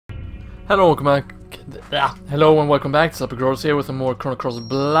Hello, welcome back. Hello and welcome back. It's LPGrodus here with a more Chrono Cross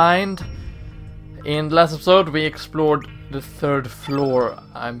blind. In the last episode, we explored the third floor,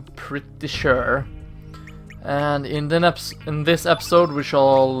 I'm pretty sure. And in this episode, we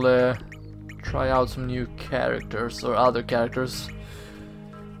shall try out some new characters or other characters.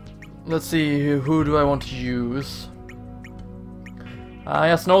 Let's see, who do I want to use? I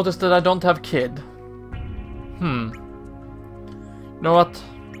just noticed that I don't have Kid. You know what?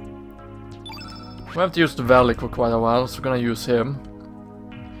 We have to use the Valley for quite a while, so we're gonna use him.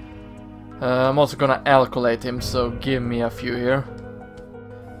 I'm also gonna allocate him, so give me a few here.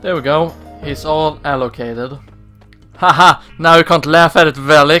 There we go, he's all allocated. Haha, now you can't laugh at it,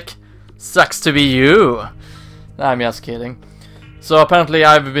 Velik. Sucks to be you. I'm just kidding. So apparently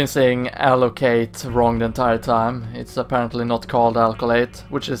I've been saying allocate wrong the entire time. It's apparently not called allocate,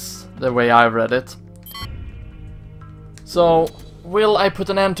 which is the way I read it. So, will I put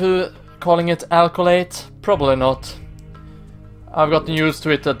an end to calling it allocate? Probably not. I've gotten used to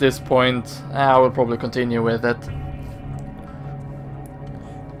it at this point. I will probably continue with it.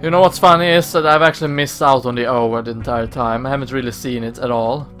 You know what's funny is that I've actually missed out on the O the entire time. I haven't really seen it at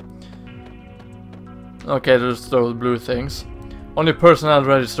all. Okay, there's those blue things. Only personnel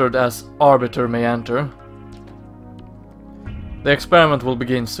registered as arbiter may enter. The experiment will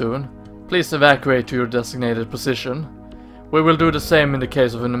begin soon. Please evacuate to your designated position. We will do the same in the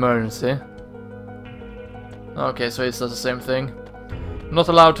case of an emergency. Okay, so it does the same thing. Not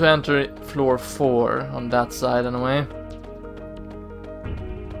allowed to enter floor 4 on that side anyway.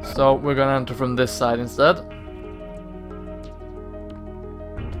 So we're gonna enter from this side instead.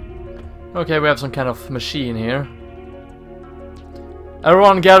 Okay, we have some kind of machine here.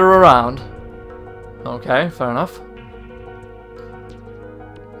 Everyone gather around. Okay, fair enough.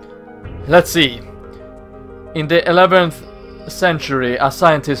 Let's see. In the 11th century, a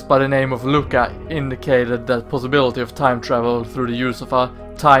scientist by the name of Luca indicated the possibility of time travel through the use of a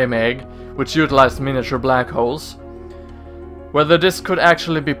time egg, which utilized miniature black holes. Whether this could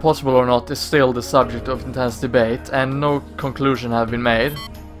actually be possible or not is still the subject of intense debate, and no conclusion have been made.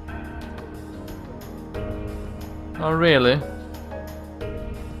 Oh, really?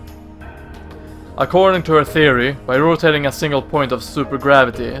 According to her theory, by rotating a single point of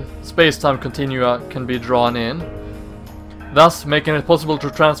supergravity, space-time continua can be drawn in, thus making it possible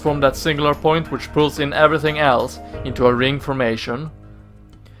to transform that singular point which pulls in everything else into a ring formation.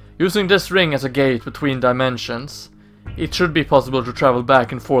 Using this ring as a gate between dimensions, it should be possible to travel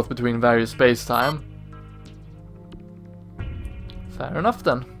back and forth between various space-time. Fair enough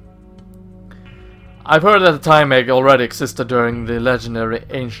then. I've heard that the time egg already existed during the legendary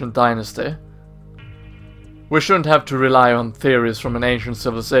ancient dynasty. We shouldn't have to rely on theories from an ancient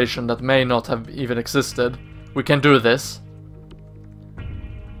civilization that may not have even existed. We can do this.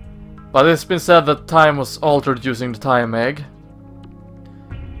 But it's been said that time was altered using the time egg.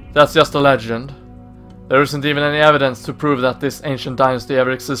 That's just a legend. There isn't even any evidence to prove that this ancient dynasty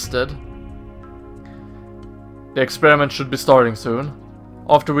ever existed. The experiment should be starting soon.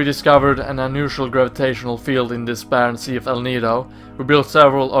 After we discovered an unusual gravitational field in this barren sea of El Nido, we built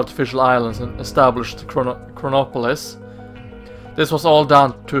several artificial islands and established Chronopolis. This was all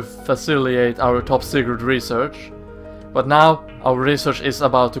done to facilitate our top secret research. But now, our research is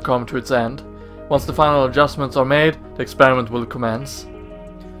about to come to its end. Once the final adjustments are made, the experiment will commence.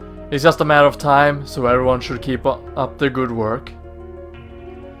 It's just a matter of time, so everyone should keep up their good work.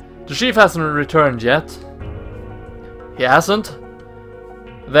 The chief hasn't returned yet. He hasn't?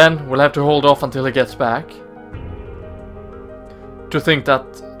 Then we'll have to hold off until he gets back. To think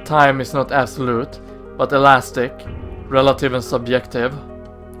that time is not absolute, but elastic, relative and subjective.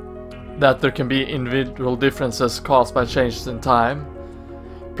 That there can be individual differences caused by changes in time.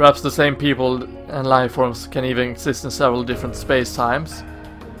 Perhaps the same people and life forms can even exist in several different space-times.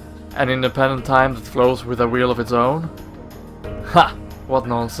 An independent time that flows with a wheel of its own. Ha! What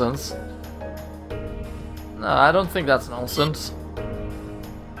nonsense. No, I don't think that's nonsense.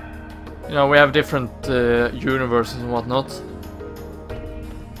 You know, we have different universes and whatnot.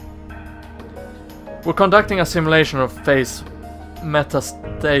 We're conducting a simulation of phase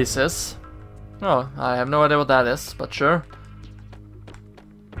metastasis. Oh, I have no idea what that is, but sure.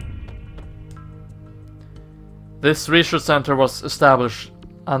 This research center was established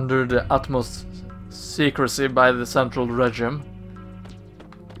under the utmost secrecy by the central regime.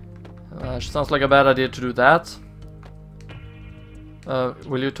 Sounds like a bad idea to do that.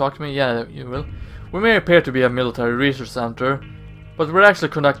 Will you talk to me? Yeah, you will. We may appear to be a military research center, but we're actually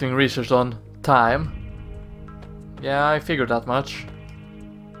conducting research on time. Yeah, I figured that much.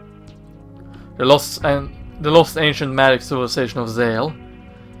 The lost ancient magic civilization of Zale.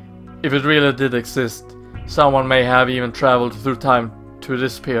 if it really did exist, someone may have even traveled through time to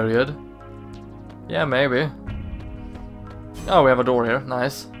this period. Yeah, maybe. Oh, we have a door here.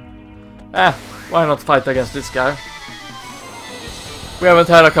 Nice. Why not fight against this guy? We haven't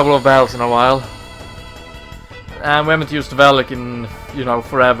had a couple of battles in a while. And we haven't used Valak in, you know,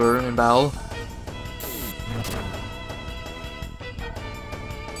 forever in battle.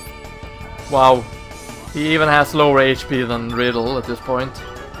 Wow. He even has lower HP than Riddle at this point.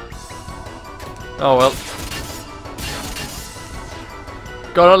 Oh well.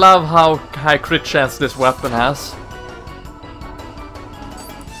 Gotta love how high crit chance this weapon has.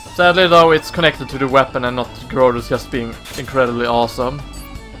 Sadly though, it's connected to the weapon and not Grodus just being incredibly awesome.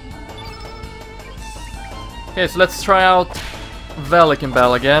 Okay, so let's try out Valak in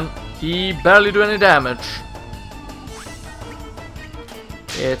battle again. He barely do any damage.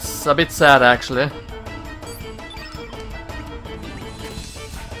 It's a bit sad actually.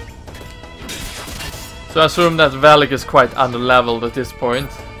 So I assume that Valak is quite underleveled at this point.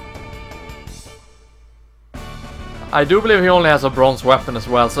 I do believe he only has a bronze weapon as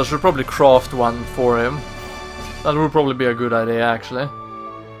well, so I should probably craft one for him. That would probably be a good idea actually.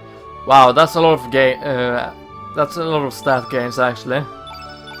 Wow, that's a lot of that's a lot of stat gains actually.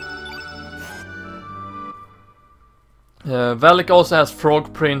 Valak also has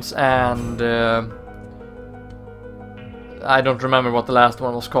Frog Prince and I don't remember what the last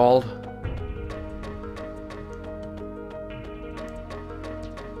one was called.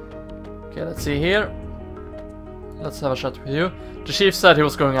 Okay, let's see here. Let's have a chat with you. The chief said he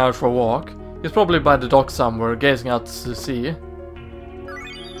was going out for a walk. He's probably by the dock somewhere, gazing out to sea.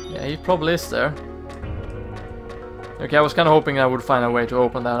 Yeah, he probably is there. Okay, I was kind of hoping I would find a way to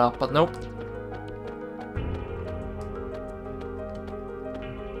open that up, but nope.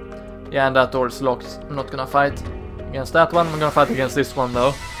 Yeah, and that door is locked. I'm not gonna fight against that one. I'm gonna fight against this one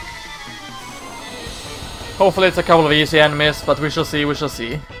though. Hopefully it's a couple of easy enemies, but we shall see, we shall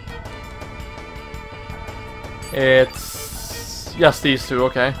see. It's just these two,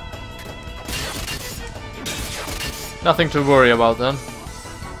 okay. Nothing to worry about then.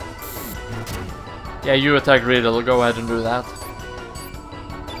 Yeah, you attack Riddle, go ahead and do that.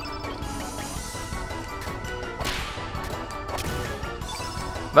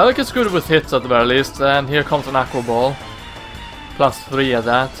 Valak is good with hits at the very least, and here comes an Aqua Ball. +3 at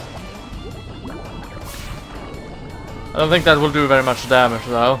that. I don't think that will do very much damage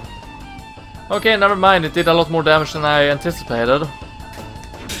though. Okay, never mind, it did a lot more damage than I anticipated.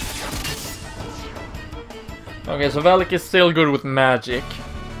 Okay, so Valak is still good with magic.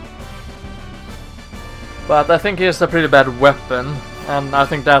 But I think he has a pretty bad weapon, and I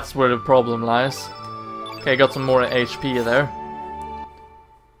think that's where the problem lies. Okay, got some more HP there.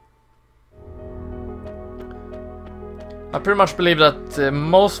 I pretty much believe that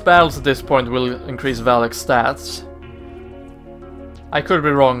most battles at this point will increase Valak's stats. I could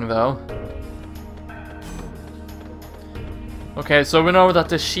be wrong though. Okay, so we know that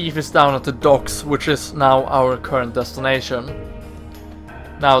the chief is down at the docks, which is now our current destination.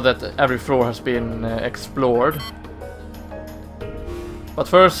 Now that every floor has been explored. But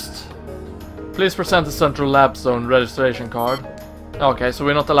first, please present the Central Lab Zone registration card. Okay, so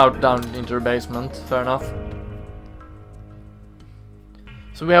we're not allowed down into the basement, fair enough.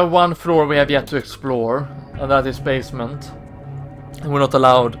 So we have one floor we have yet to explore, and that is basement. And we're not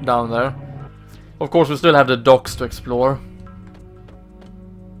allowed down there. Of course, we still have the docks to explore.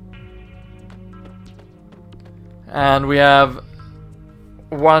 And we have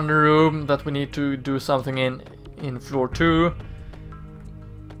one room that we need to do something in floor 2.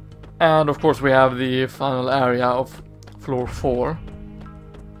 And of course we have the final area of floor 4.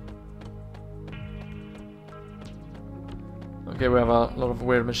 Okay, we have a lot of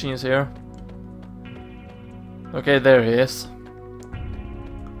weird machines here. Okay, there he is.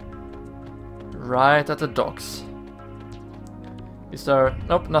 Right at the docks. Is there...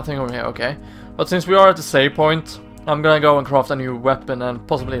 Nope, nothing over here, okay. But since we are at the save point, I'm gonna go and craft a new weapon and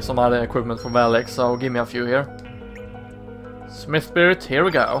possibly some other equipment for Valak, so give me a few here. Smith Spirit, here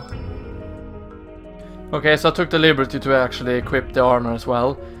we go. Okay, so I took the liberty to actually equip the armor as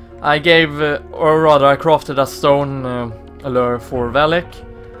well. I gave, or rather I crafted a stone allure for Valak,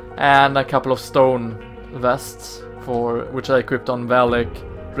 and a couple of stone vests, for which I equipped on Valak,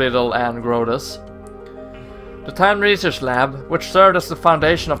 Riddle and Grodus. The Time Research Lab, which served as the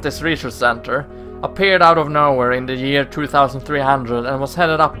foundation of this research center, appeared out of nowhere in the year 2300 and was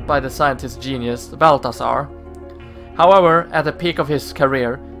headed up by the scientist genius Balthasar. However, at the peak of his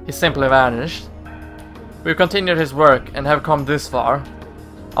career, he simply vanished. We've continued his work and have come this far.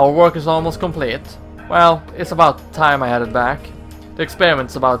 Our work is almost complete. Well, it's about time I headed back. The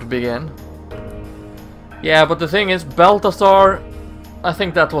experiment's about to begin. Yeah, but the thing is, Balthazar, I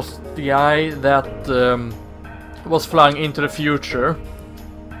think that was the guy that was flying into the future.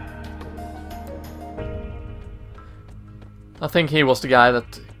 I think he was the guy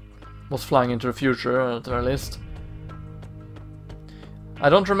that was flying into the future, at the very least. I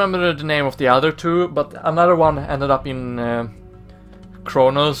don't remember the name of the other two, but another one ended up in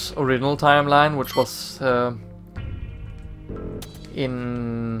Chrono's original timeline, which was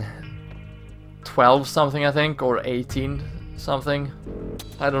in 12 something, I think, or 18 something.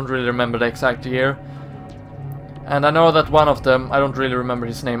 I don't really remember the exact year. And I know that one of them, I don't really remember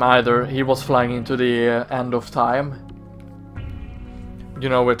his name either, he was flying into the end of time. You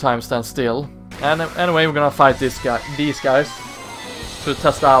know, where time stands still. And anyway, we're gonna fight these guys to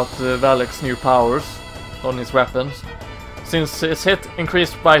test out Valek's new powers on his weapons. Since his hit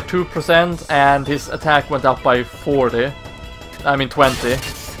increased by 2% and his attack went up by 20. I'm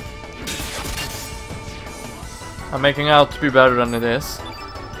making out to be better than it is.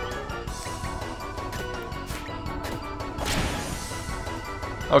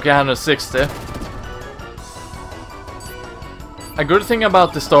 Okay, 160. A good thing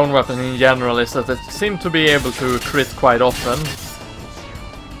about the stone weapon in general is that it seems to be able to crit quite often.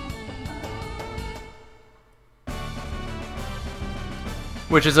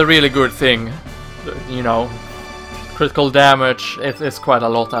 Which is a really good thing, you know. Critical damage, it's quite a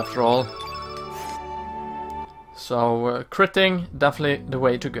lot after all. So, critting, definitely the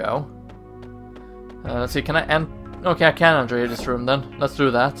way to go. Let's see, can I enter? Okay, I can enter this room then. Let's do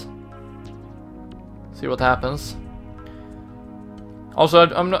that. See what happens. Also,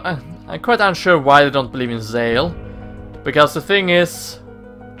 I'm quite unsure why they don't believe in Zale. Because the thing is,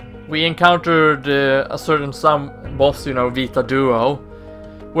 we encountered a certain boss, you know, Vita Duo,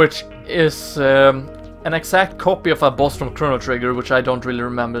 which is an exact copy of a boss from Chrono Trigger, which I don't really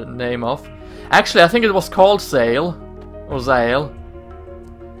remember the name of. Actually, I think it was called Zale, or Zale.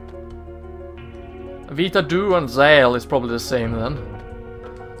 Vita Duo and Zale is probably the same then.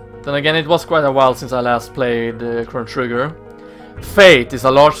 Then again, it was quite a while since I last played Chrono Trigger. Fate is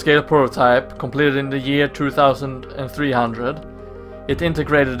a large-scale prototype completed in the year 2300. It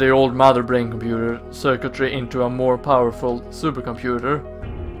integrated the old mother brain computer circuitry into a more powerful supercomputer.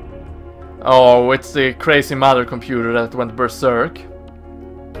 Oh, it's the crazy mother computer that went berserk.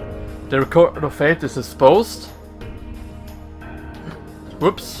 The record of fate is exposed.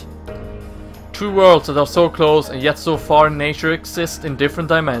 Whoops. Two worlds that are so close and yet so far in nature exist in different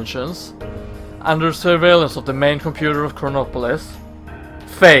dimensions. Under surveillance of the main computer of Chronopolis.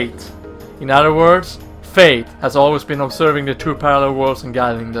 Fate. In other words, Fate has always been observing the two parallel worlds and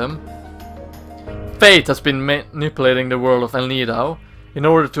guiding them. Fate has been manipulating the world of El Nido in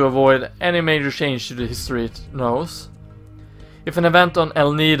order to avoid any major change to the history it knows. If an event on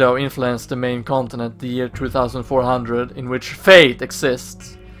El Nido influenced the main continent the year 2400 in which Fate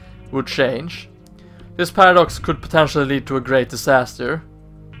exists would change, this paradox could potentially lead to a great disaster.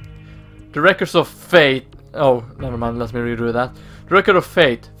 The records of Fate... Oh, never mind, let me redo that. The record of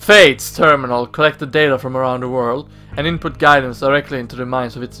Fate. Fate's terminal collected data from around the world and input guidance directly into the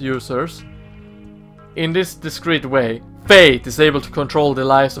minds of its users. In this discreet way, Fate is able to control the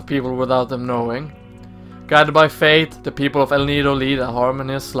lives of people without them knowing. Guided by Fate, the people of El Nido lead a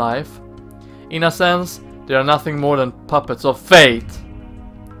harmonious life. In a sense, they are nothing more than puppets of Fate.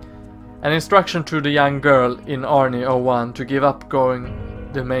 An instruction to the young girl in Arni 01 to give up going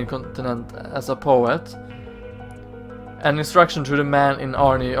the main continent as a poet. An instruction to the man in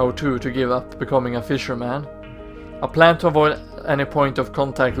Arni 02 to give up becoming a fisherman. A plan to avoid any point of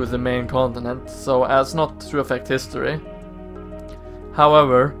contact with the main continent so as not to affect history.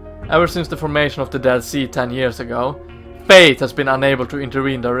 However, ever since the formation of the Dead Sea 10 years ago, Fate has been unable to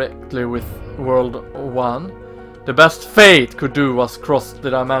intervene directly with World 1. The best Fate could do was cross the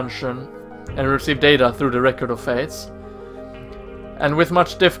dimension and receive data through the record of fates. And with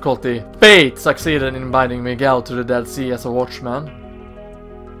much difficulty, Fate succeeded in binding Miguel to the Dead Sea as a watchman.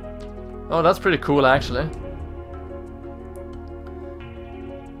 Oh, that's pretty cool actually.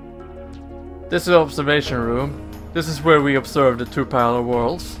 This is the observation room. This is where we observe the two parallel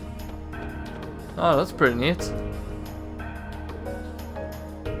worlds. Oh, that's pretty neat.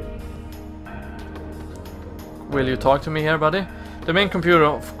 Will you talk to me here, buddy? The main computer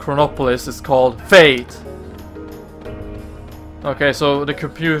of Chronopolis is called Fate. Okay, so the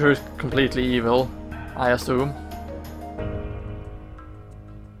computer is completely evil, I assume.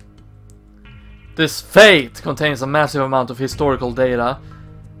 This Fate contains a massive amount of historical data,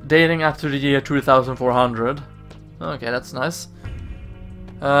 dating up to the year 2400. Okay, that's nice.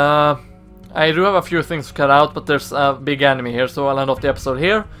 I do have a few things to cut out, but there's a big enemy here, so I'll end off the episode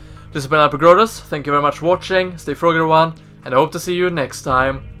here. This has been LPGrodus. Thank you very much for watching. Stay froggy everyone, and I hope to see you next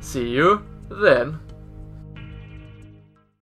time. See you then.